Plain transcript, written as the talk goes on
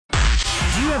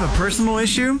you have a personal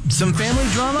issue, some family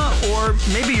drama, or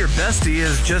maybe your bestie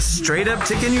is just straight up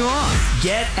ticking you off?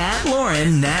 Get at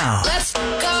Lauren now. Let's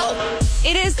go.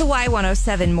 It is the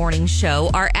Y107 Morning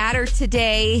Show. Our adder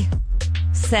today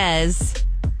says,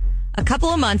 a couple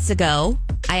of months ago,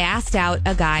 I asked out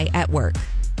a guy at work.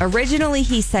 Originally,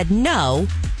 he said no,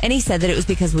 and he said that it was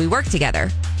because we worked together.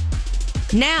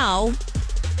 Now,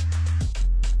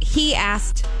 he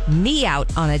asked me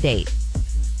out on a date.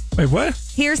 Wait, what?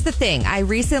 Here's the thing. I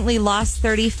recently lost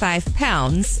 35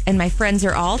 pounds, and my friends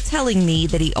are all telling me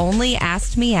that he only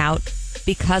asked me out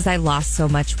because I lost so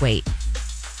much weight.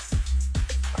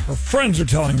 Her friends are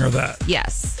telling her that.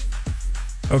 Yes.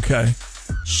 Okay.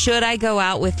 Should I go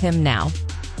out with him now?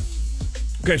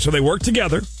 Okay, so they work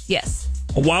together. Yes.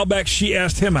 A while back, she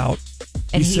asked him out.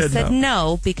 And he said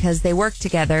no because they work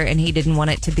together and he didn't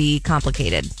want it to be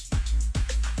complicated.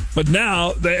 But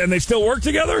now, they still work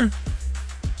together?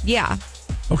 Yeah.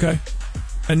 Okay.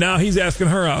 And now he's asking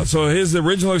her out. So his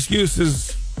original excuse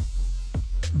is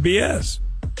BS.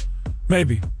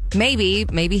 Maybe.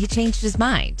 Maybe he changed his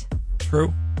mind.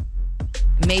 True.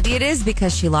 Maybe it is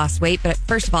because she lost weight, but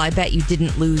first of all, I bet you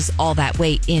didn't lose all that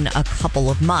weight in a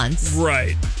couple of months.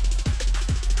 Right.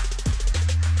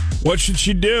 What should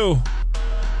she do?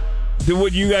 Do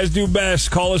what you guys do best.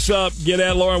 Call us up. Get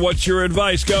at Lauren. What's your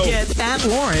advice? Go. Get at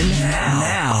Lauren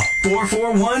now.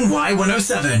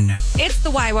 441-Y107. It's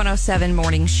the Y107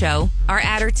 Morning Show. Our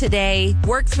adder today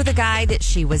works with a guy that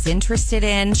she was interested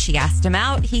in. She asked him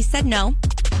out. He said no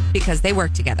because they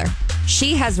work together.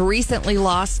 She has recently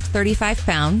lost 35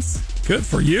 pounds. Good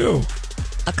for you.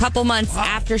 A couple months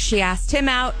after she asked him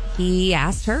out, he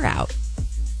asked her out.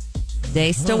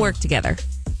 They still work together.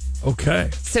 Okay.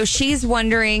 So she's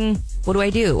wondering, what do I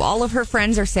do? All of her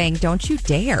friends are saying, don't you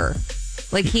dare.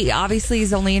 Like, he obviously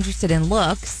is only interested in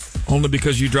looks. Only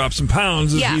because you dropped some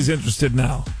pounds is he's interested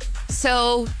now.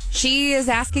 So she is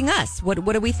asking us, what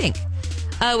do we think?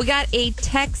 We got a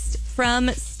text from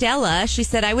Stella. She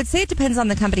said, I would say it depends on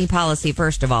the company policy,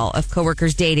 first of all, of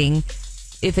coworkers dating.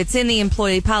 If it's in the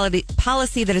employee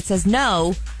policy that it says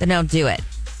no, then don't do it.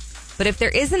 But if there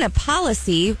isn't a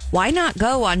policy, why not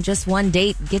go on just one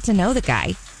date and get to know the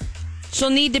guy? She'll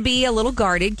need to be a little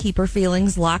guarded, keep her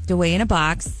feelings locked away in a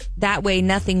box. That way,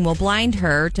 nothing will blind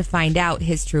her to find out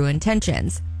his true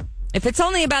intentions. If it's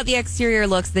only about the exterior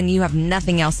looks, then you have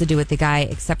nothing else to do with the guy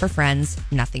except for friends,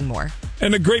 nothing more.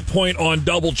 And a great point on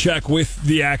double check with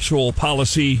the actual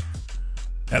policy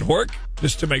at work,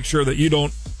 just to make sure that you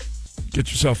don't get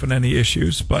yourself in any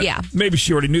issues. But maybe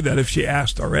she already knew that if she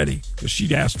asked already, because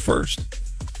she asked first.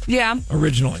 Yeah.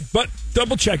 Originally. But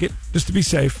double check it, just to be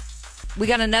safe. We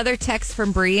got another text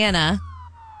from Brianna.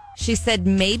 She said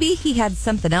maybe he had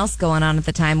something else going on at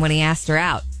the time when he asked her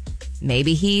out.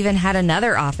 Maybe he even had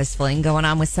another office fling going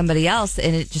on with somebody else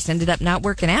and it just ended up not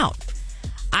working out.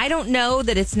 I don't know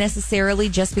that it's necessarily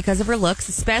just because of her looks,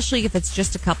 especially if it's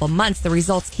just a couple months. The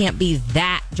results can't be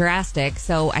that drastic.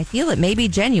 So I feel it may be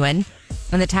genuine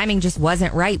and the timing just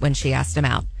wasn't right when she asked him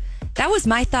out. That was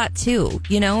my thought too.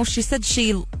 You know, she said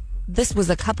this was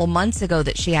a couple months ago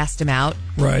that she asked him out.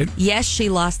 Right. Yes, she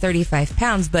lost 35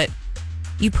 pounds, but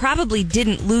you probably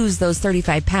didn't lose those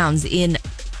 35 pounds in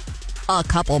a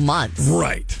couple months.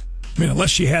 Right. I mean,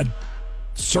 unless she had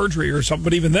surgery or something,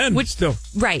 but even then, still.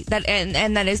 Right. That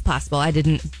and that is possible. I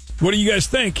didn't. What do you guys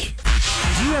think?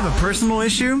 Do you have a personal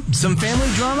issue, some family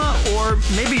drama, or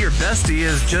maybe your bestie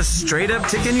is just straight up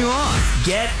ticking you off?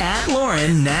 Get at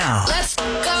Lauren now. Let's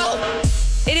go.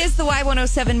 It is the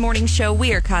Y107 Morning Show.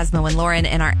 We are Cosmo and Lauren,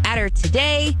 and our adder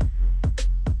today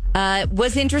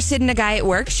was interested in a guy at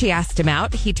work. She asked him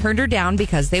out. He turned her down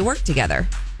because they work together.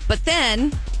 But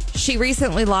then she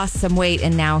recently lost some weight,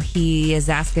 and now he is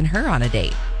asking her on a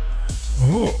date.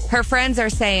 Oh. Her friends are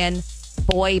saying,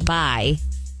 boy, bye.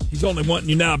 He's only wanting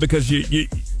you now because you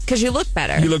look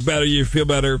better. You look better, you feel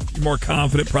better, you're more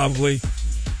confident probably.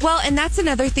 Well, and that's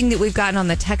another thing that we've gotten on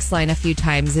the text line a few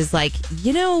times is like,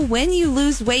 you know, when you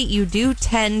lose weight, you do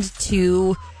tend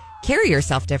to carry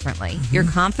yourself differently. Mm-hmm. Your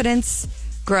confidence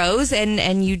grows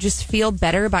and you just feel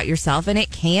better about yourself and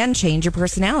it can change your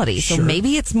personality. Sure. So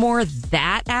maybe it's more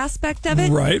that aspect of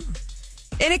it. Right.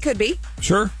 And it could be.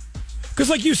 Sure. Because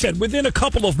like you said, within a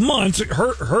couple of months,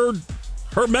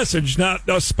 her message, not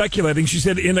us speculating, she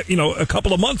said a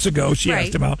couple of months ago she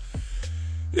asked him out.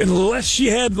 Unless she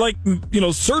had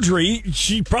surgery,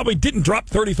 she probably didn't drop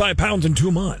 35 pounds in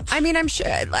 2 months. I mean, I'm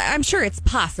sure it's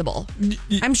possible.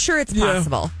 I'm sure it's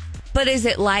possible. But is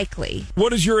it likely?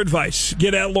 What is your advice?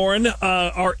 Get at Lauren.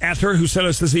 Our atter who sent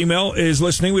us this email is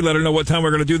listening. We let her know what time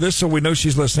we're going to do this, so we know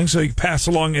she's listening. So you pass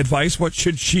along advice. What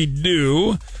should she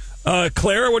do?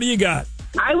 Claire, what do you got?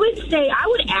 I would say I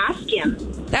would ask him.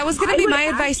 That was going to be my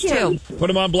advice, too. Put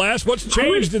him on blast. What's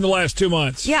changed in the last 2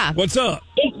 months? Yeah. What's up?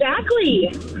 Exactly.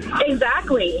 And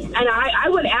I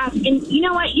would ask. And you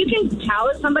know what? You can tell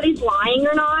if somebody's lying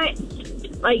or not.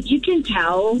 Like, you can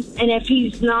tell. And if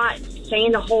he's not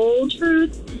saying the whole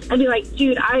truth, I'd be like,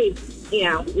 dude,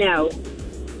 no.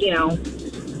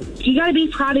 You got to be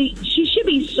proud of, she should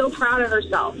be so proud of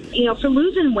herself, for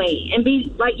losing weight and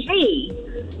be like, hey,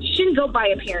 you shouldn't go by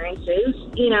appearances,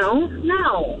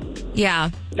 no.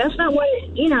 Yeah. That's not what,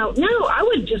 no, I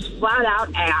would just flat out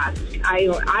ask.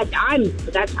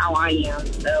 That's how I am.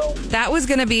 So that was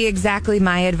going to be exactly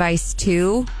my advice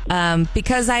too.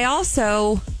 Because I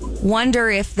also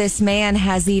wonder if this man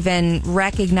has even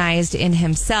recognized in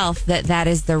himself that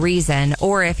is the reason,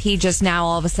 or if he just now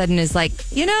all of a sudden is like,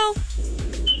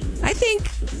 I think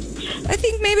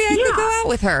maybe I could go out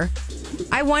with her.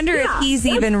 I wonder if he's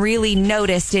even really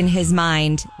noticed in his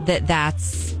mind that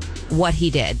that's what he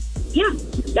did. Yeah,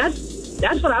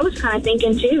 that's what I was kind of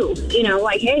thinking too.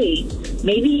 Like, hey,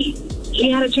 maybe he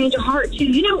had a change of heart too.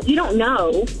 You don't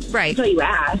know until you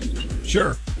ask.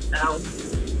 Sure. So.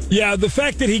 Yeah, the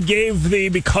fact that he gave the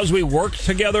 "because we worked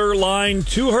together" line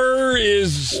to her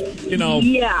is,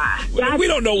 Yeah. We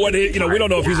don't know what we don't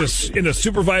know if he's in a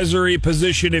supervisory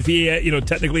position. If he,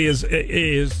 technically is.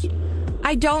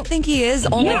 I don't think he is,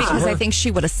 only because I think she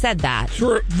would have said that.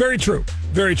 Sure. Very true.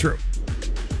 Very true.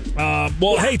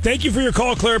 Hey, thank you for your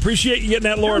call, Claire. Appreciate you getting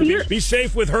that, Lauren. Be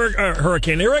safe with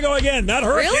hurricane. Here I go again. Not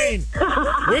hurricane. Really?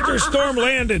 Winter storm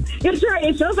landed. It's right.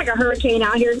 It feels like a hurricane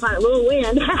out here. It's like a little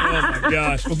wind. Oh, my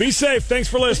gosh. Well, be safe. Thanks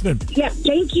for listening. Yeah,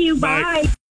 thank you. Bye.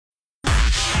 Do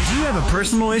you have a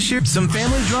personal issue, some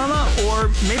family drama, or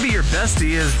maybe your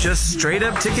bestie is just straight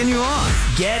up ticking you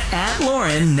off? Get at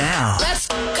Lauren now. Let's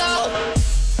go.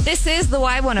 This is the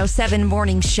Y107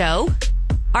 Morning Show.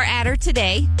 Our adder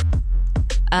today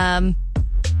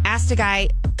asked a guy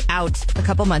out a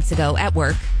couple months ago at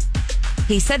work.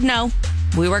 He said no.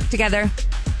 We work together.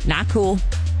 Not cool.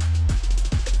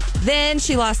 Then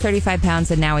she lost 35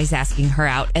 pounds, and now he's asking her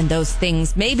out. And those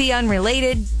things may be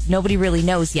unrelated. Nobody really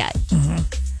knows yet.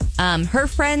 Mm-hmm. Her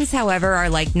friends, however, are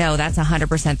like, no, that's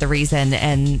 100% the reason.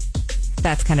 And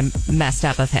that's kind of messed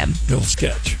up of him. Little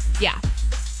sketch. Yeah.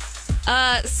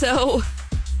 So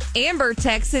Amber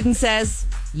texted and says,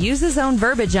 use his own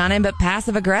verbiage on him, but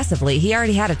passive aggressively. He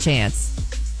already had a chance.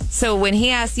 So when he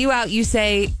asks you out, you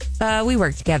say, we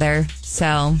work together.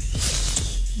 So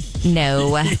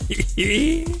no.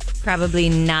 Probably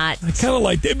not. I kind of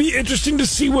like, it'd be interesting to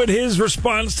see what his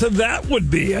response to that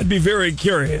would be. I'd be very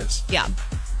curious. Yeah.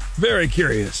 Very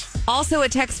curious. Also, a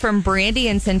text from Brandy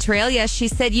in Centralia. She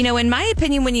said, in my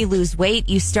opinion, when you lose weight,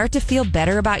 you start to feel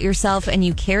better about yourself and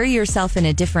you carry yourself in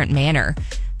a different manner.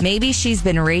 Maybe she's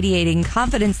been radiating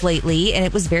confidence lately and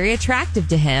it was very attractive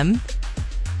to him.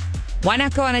 Why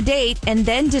not go on a date and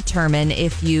then determine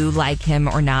if you like him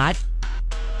or not?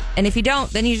 And if you don't,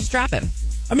 then you just drop him.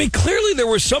 I mean, clearly there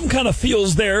was some kind of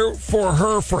feels there for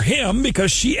her, for him,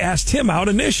 because she asked him out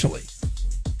initially.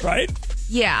 Right?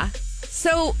 Yeah.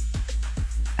 So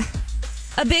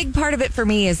a big part of it for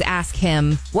me is ask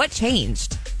him, what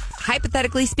changed?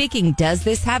 Hypothetically speaking, does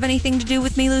this have anything to do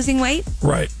with me losing weight?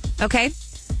 Right. Okay.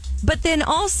 But then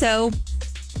also,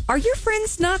 are your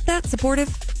friends not that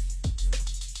supportive?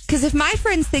 Because if my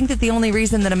friends think that the only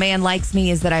reason that a man likes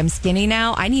me is that I'm skinny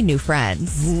now, I need new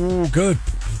friends. Ooh, good.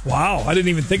 Wow. I didn't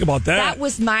even think about that. That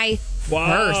was my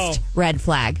first red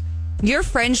flag. Your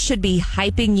friends should be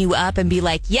hyping you up and be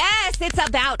like, yes, it's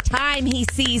about time he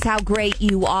sees how great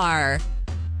you are.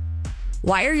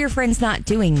 Why are your friends not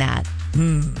doing that?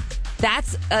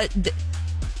 That's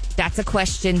a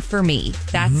question for me.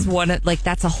 That's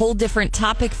that's a whole different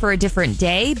topic for a different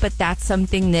day, but that's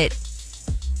something that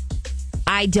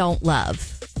I don't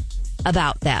love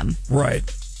about them. Right.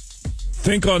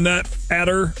 Think on that,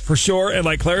 adder, for sure. And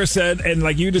like Clara said, and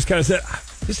like you just kind of said,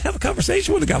 just have a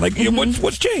conversation with the guy. Like,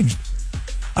 what's changed?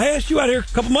 I asked you out here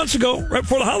a couple months ago, right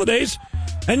before the holidays,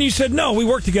 and you said, no, we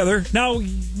work together. Now,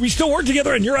 we still work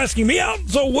together, and you're asking me out?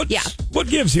 So what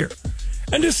gives here?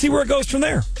 And just see where it goes from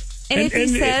there. And if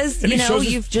he says,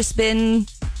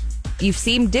 you've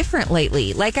seemed different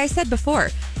lately, like I said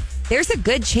before, there's a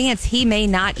good chance he may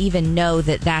not even know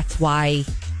that that's why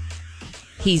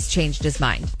he's changed his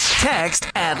mind. Text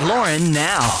at Lauren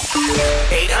now.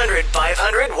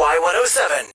 800-500-Y107.